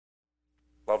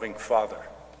Loving Father,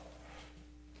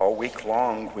 all week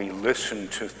long we listen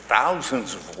to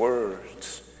thousands of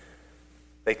words.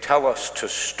 They tell us to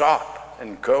stop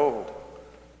and go.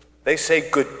 They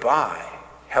say goodbye,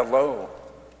 hello.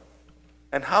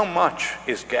 And how much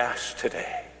is gas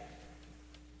today?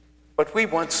 But we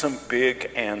want some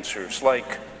big answers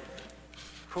like,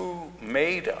 who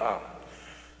made us?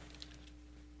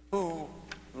 Who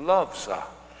loves us?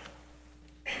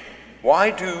 Why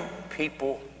do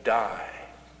people die?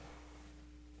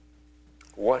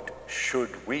 What should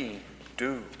we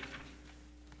do?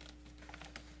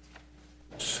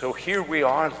 So here we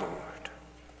are, Lord,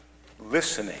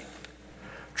 listening,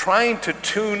 trying to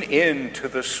tune in to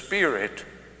the Spirit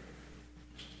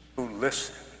who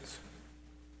listens,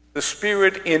 the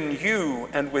Spirit in you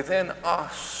and within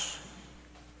us.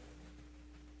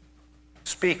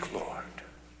 Speak, Lord.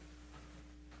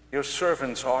 Your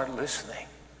servants are listening.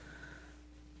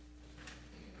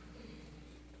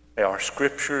 May our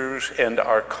scriptures and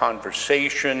our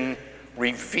conversation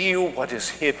reveal what is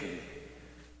hidden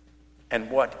and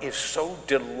what is so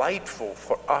delightful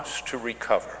for us to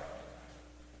recover.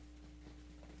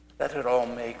 Let it all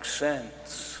make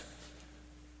sense.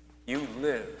 You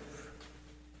live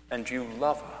and you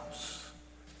love us.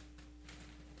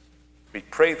 We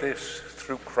pray this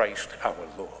through Christ our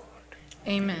Lord.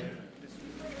 Amen.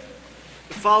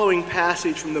 The following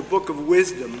passage from the Book of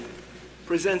Wisdom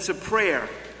presents a prayer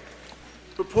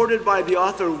purported by the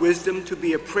author of Wisdom to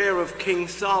be a prayer of King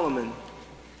Solomon.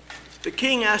 The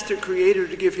king asked the Creator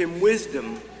to give him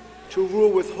wisdom to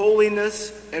rule with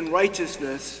holiness and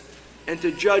righteousness and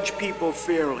to judge people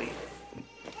fairly.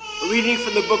 A reading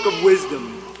from the Book of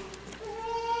Wisdom.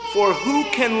 For who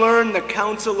can learn the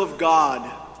counsel of God,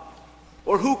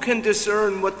 or who can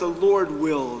discern what the Lord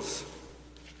wills?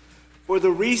 For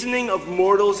the reasoning of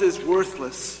mortals is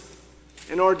worthless,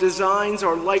 and our designs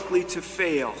are likely to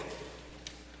fail.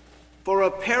 For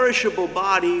a perishable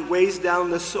body weighs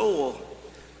down the soul,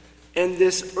 and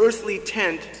this earthly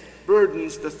tent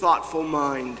burdens the thoughtful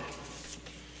mind.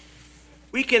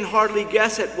 We can hardly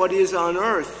guess at what is on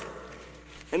earth,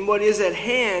 and what is at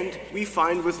hand we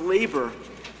find with labor.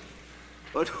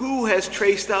 But who has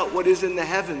traced out what is in the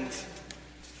heavens?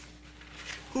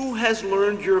 Who has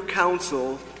learned your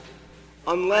counsel,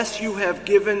 unless you have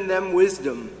given them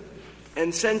wisdom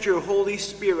and sent your Holy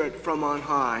Spirit from on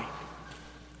high?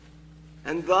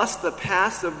 And thus the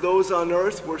paths of those on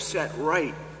earth were set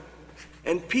right,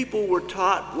 and people were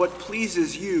taught what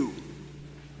pleases you,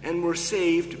 and were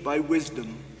saved by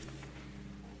wisdom.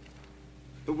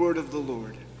 The word of the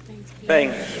Lord.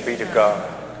 Thanks be to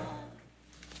God.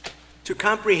 To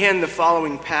comprehend the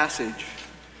following passage,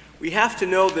 we have to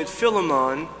know that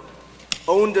Philemon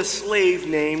owned a slave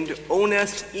named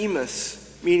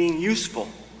Onesimus, meaning useful,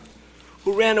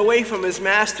 who ran away from his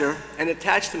master and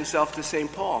attached himself to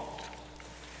St. Paul.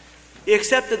 He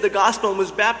accepted the gospel and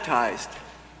was baptized.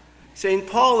 St.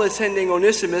 Paul is sending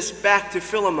Onesimus back to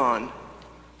Philemon,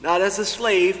 not as a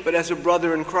slave, but as a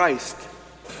brother in Christ.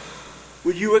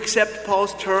 Would you accept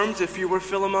Paul's terms if you were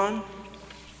Philemon?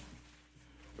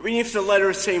 Reading from the letter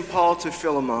of St. Paul to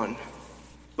Philemon.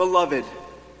 Beloved,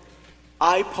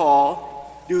 I,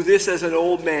 Paul, do this as an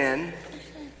old man,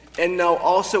 and now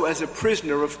also as a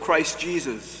prisoner of Christ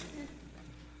Jesus.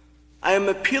 I am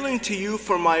appealing to you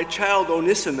for my child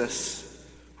Onesimus,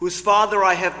 whose father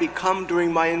I have become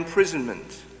during my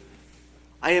imprisonment.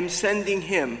 I am sending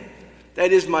him,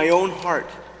 that is my own heart,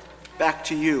 back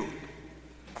to you.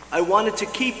 I wanted to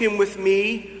keep him with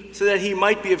me so that he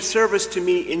might be of service to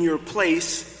me in your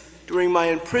place during my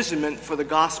imprisonment for the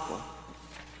gospel.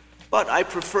 But I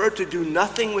prefer to do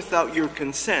nothing without your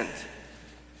consent,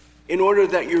 in order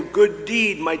that your good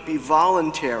deed might be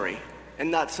voluntary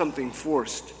and not something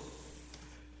forced.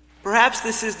 Perhaps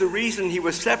this is the reason he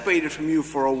was separated from you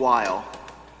for a while,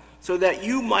 so that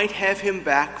you might have him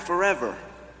back forever,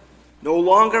 no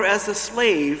longer as a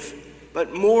slave,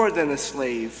 but more than a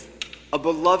slave, a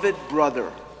beloved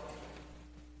brother,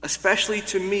 especially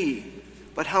to me,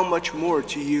 but how much more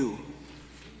to you,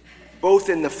 both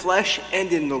in the flesh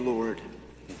and in the Lord.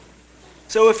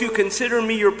 So if you consider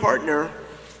me your partner,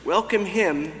 welcome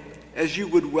him as you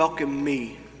would welcome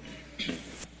me.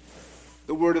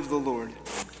 The word of the Lord.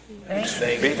 Thanks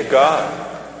be to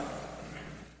God.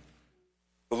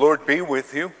 The Lord be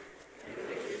with you.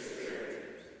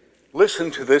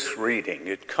 Listen to this reading.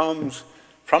 It comes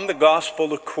from the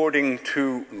Gospel according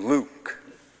to Luke.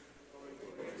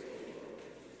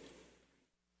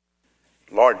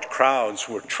 Large crowds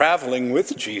were traveling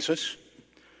with Jesus,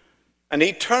 and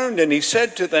he turned and he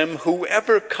said to them,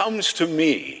 "Whoever comes to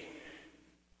me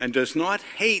and does not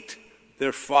hate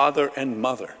their father and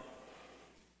mother,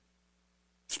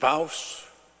 spouse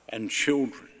and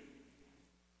children,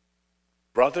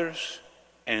 brothers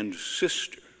and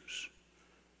sisters,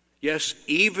 yes,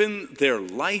 even their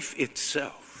life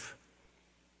itself,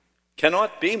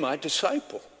 cannot be my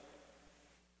disciple.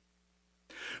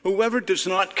 Whoever does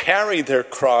not carry their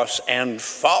cross and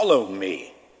follow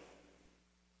me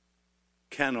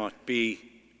cannot be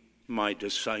my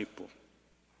disciple.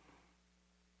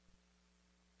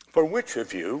 For which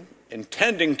of you,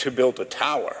 intending to build a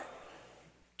tower,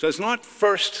 does not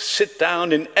first sit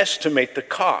down and estimate the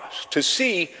cost to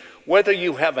see whether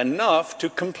you have enough to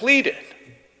complete it?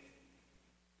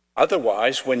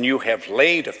 Otherwise, when you have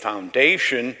laid a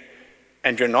foundation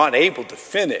and you're not able to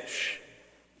finish,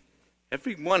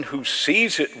 everyone who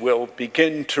sees it will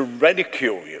begin to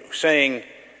ridicule you, saying,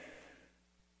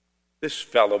 "This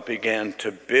fellow began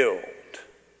to build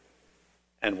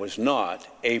and was not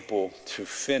able to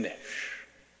finish."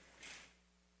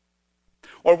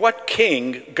 Or what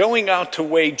king, going out to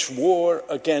wage war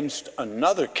against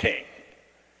another king,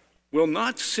 will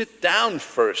not sit down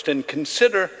first and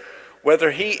consider whether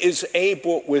he is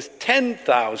able with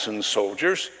 10,000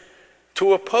 soldiers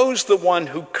to oppose the one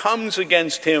who comes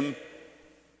against him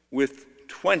with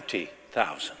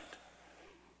 20,000?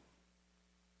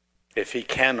 If he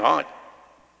cannot,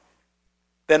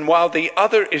 then while the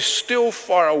other is still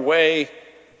far away,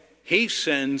 he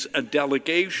sends a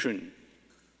delegation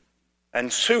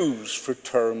and sues for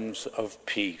terms of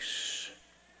peace.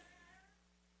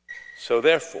 So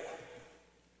therefore,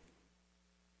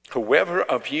 whoever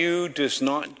of you does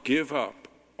not give up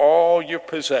all your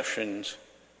possessions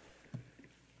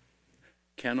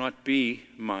cannot be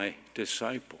my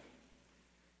disciple.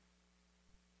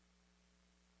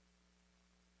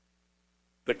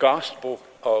 The Gospel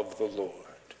of the Lord.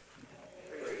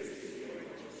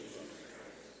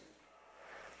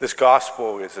 This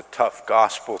gospel is a tough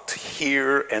gospel to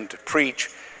hear and to preach,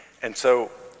 and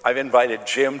so I've invited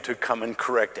Jim to come and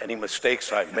correct any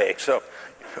mistakes I make. So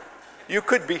you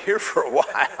could be here for a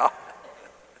while.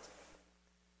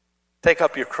 Take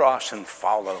up your cross and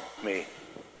follow me.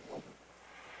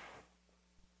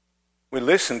 We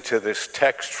listen to this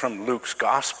text from Luke's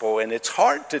gospel, and it's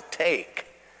hard to take.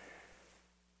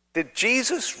 Did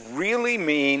Jesus really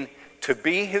mean to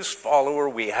be his follower,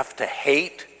 we have to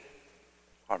hate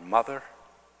our mother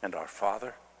and our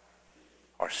father,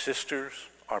 our sisters,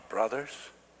 our brothers?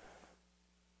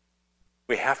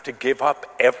 We have to give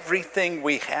up everything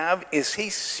we have? Is he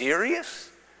serious?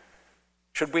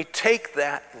 Should we take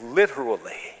that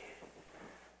literally?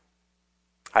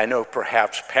 I know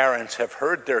perhaps parents have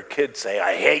heard their kids say,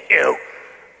 "I hate you."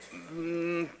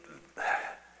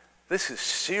 This is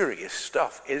serious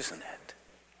stuff, isn't it?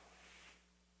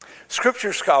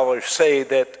 Scripture scholars say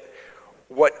that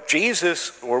what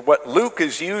Jesus, or what Luke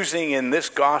is using in this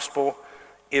gospel,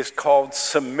 is called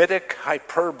Semitic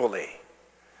hyperbole.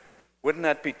 Wouldn't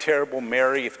that be terrible,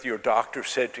 Mary, if your doctor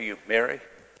said to you, "Mary,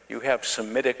 you have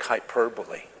Semitic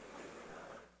hyperbole"?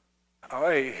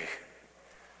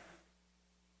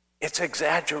 It's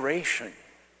exaggeration.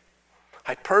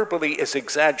 Hyperbole is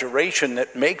exaggeration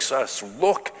that makes us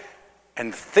look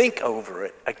and think over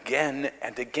it again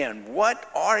and again. What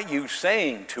are you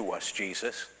saying to us,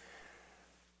 Jesus?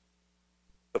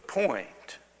 The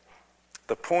point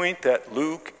that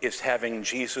Luke is having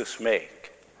Jesus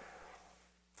make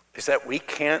is that we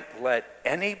can't let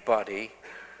anybody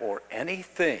or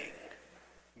anything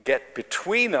get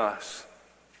between us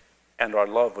and our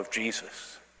love of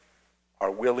Jesus,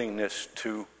 our willingness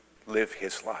to live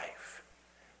his life.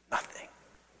 Nothing.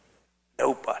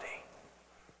 Nobody.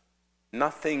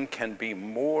 Nothing can be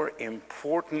more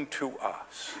important to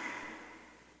us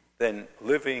than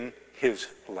living his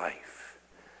life.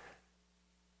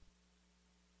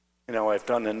 You know, I've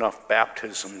done enough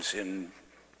baptisms in,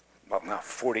 well, now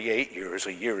 48 years,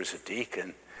 a year as a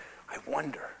deacon. I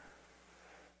wonder,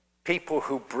 people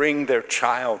who bring their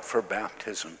child for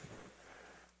baptism,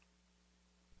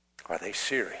 are they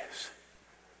serious?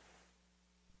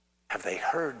 Have they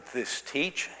heard this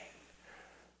teaching?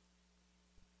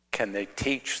 Can they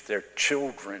teach their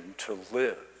children to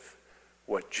live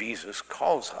what Jesus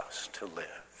calls us to live?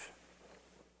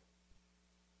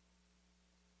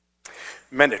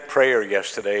 Men at prayer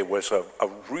yesterday was a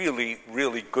really,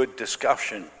 really good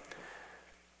discussion.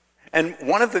 And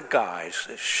one of the guys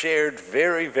shared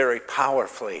very, very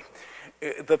powerfully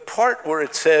the part where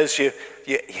it says you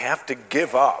have to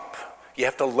give up, you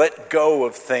have to let go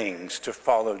of things to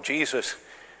follow Jesus.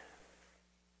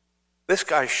 This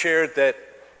guy shared that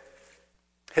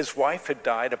his wife had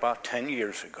died about 10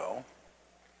 years ago.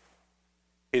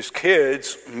 His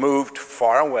kids moved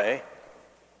far away.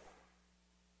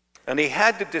 And he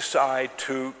had to decide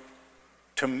to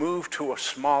to move to a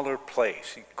smaller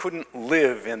place. He couldn't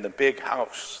live in the big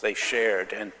house they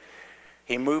shared, and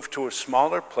he moved to a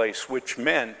smaller place, which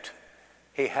meant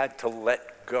he had to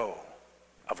let go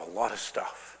of a lot of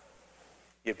stuff.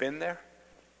 You been there?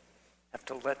 Have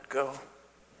to let go?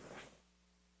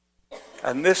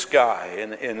 And this guy,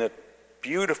 in a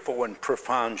beautiful and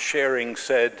profound sharing,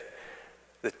 said,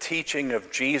 the teaching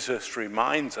of Jesus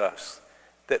reminds us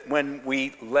that when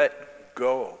we let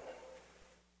go,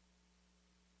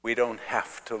 we don't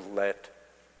have to let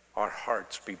our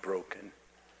hearts be broken.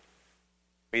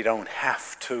 We don't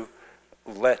have to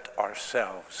let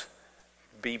ourselves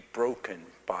be broken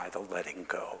by the letting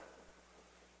go.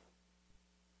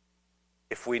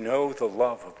 If we know the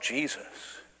love of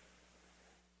Jesus,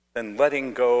 then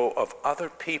letting go of other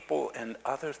people and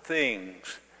other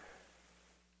things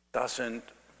doesn't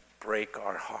break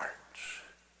our hearts.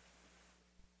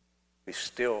 We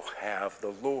still have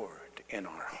the Lord in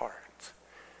our hearts.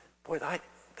 Boy,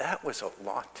 that was a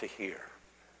lot to hear.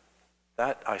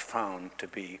 That I found to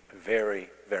be very,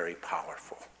 very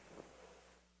powerful.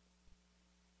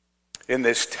 In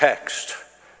this text,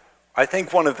 I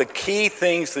think one of the key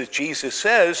things that Jesus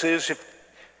says is if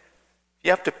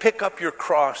you have to pick up your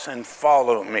cross and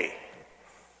follow me.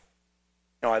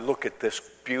 I look at this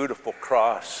beautiful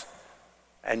cross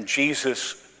and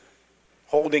Jesus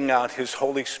holding out his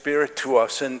Holy Spirit to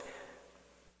us and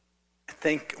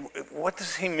think, what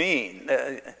does he mean?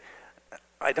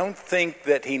 I don't think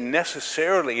that he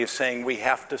necessarily is saying we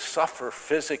have to suffer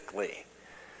physically.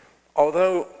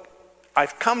 Although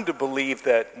I've come to believe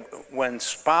that when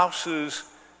spouses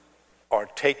are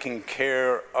taking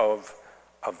care of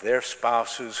their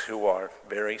spouses who are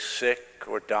very sick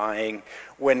or dying,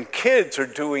 when kids are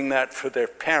doing that for their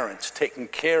parents, taking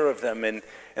care of them in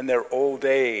their old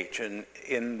age and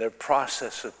in their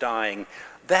process of dying,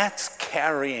 that's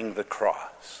carrying the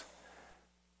cross.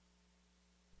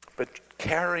 But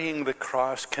carrying the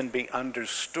cross can be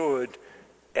understood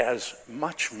as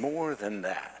much more than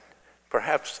that,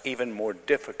 perhaps even more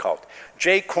difficult.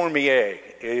 Jay Cormier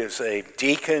is a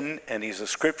deacon and he's a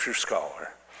scripture scholar.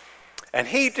 And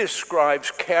he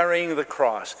describes carrying the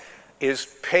cross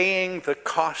is paying the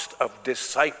cost of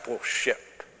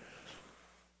discipleship.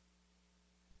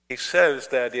 He says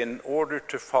that in order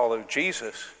to follow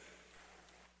Jesus,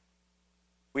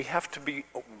 we have to be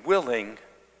willing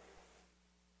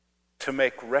to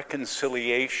make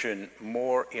reconciliation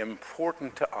more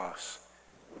important to us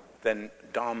than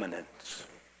dominance.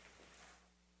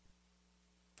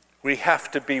 We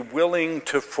have to be willing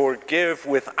to forgive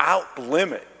without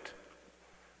limit.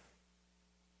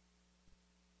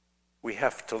 We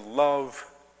have to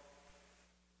love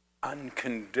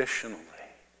unconditionally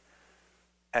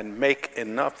and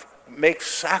make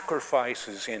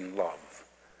sacrifices in love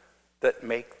that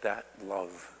make that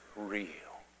love real.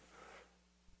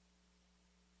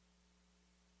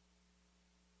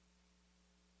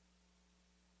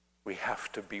 We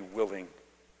have to be willing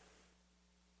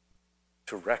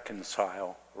to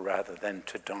reconcile rather than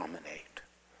to dominate.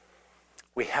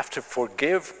 We have to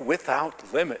forgive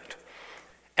without limit.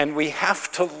 And we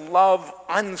have to love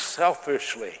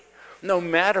unselfishly, no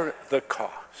matter the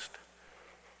cost.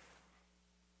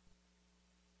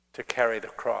 To carry the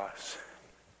cross,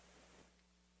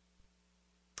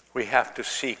 we have to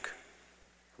seek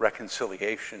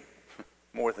reconciliation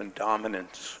more than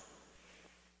dominance.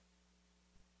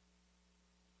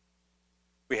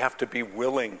 We have to be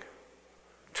willing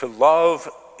to love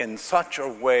in such a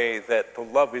way that the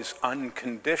love is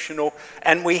unconditional,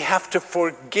 and we have to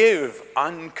forgive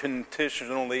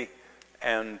unconditionally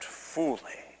and fully.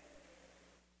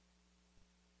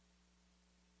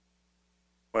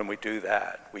 When we do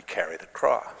that, we carry the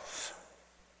cross.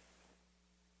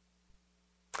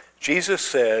 Jesus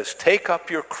says, "Take up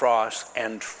your cross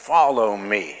and follow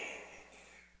me."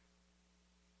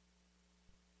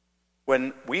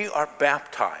 When we are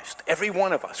baptized, every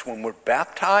one of us, when we're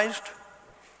baptized,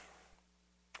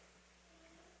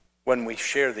 when we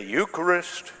share the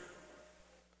Eucharist,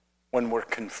 when we're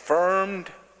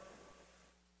confirmed,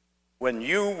 when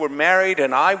you were married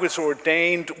and I was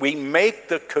ordained, we make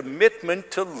the commitment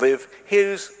to live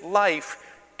his life,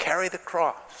 carry the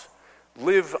cross,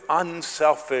 live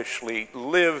unselfishly,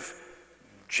 live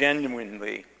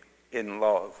genuinely in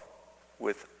love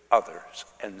with others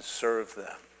and serve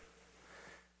them.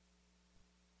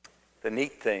 The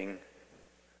neat thing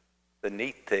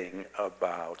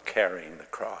about carrying the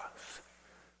cross,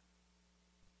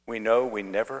 we know we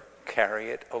never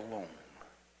carry it alone.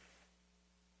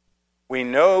 We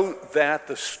know that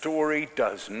the story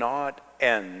does not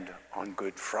end on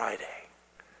Good Friday.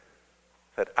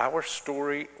 That our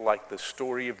story, like the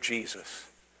story of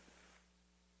Jesus,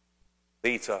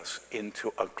 leads us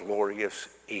into a glorious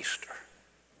Easter.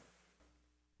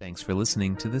 Thanks for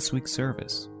listening to this week's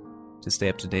service. To stay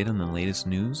up to date on the latest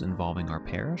news involving our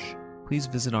parish, please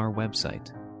visit our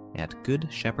website at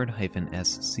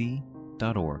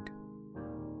goodshepherd-sc.org.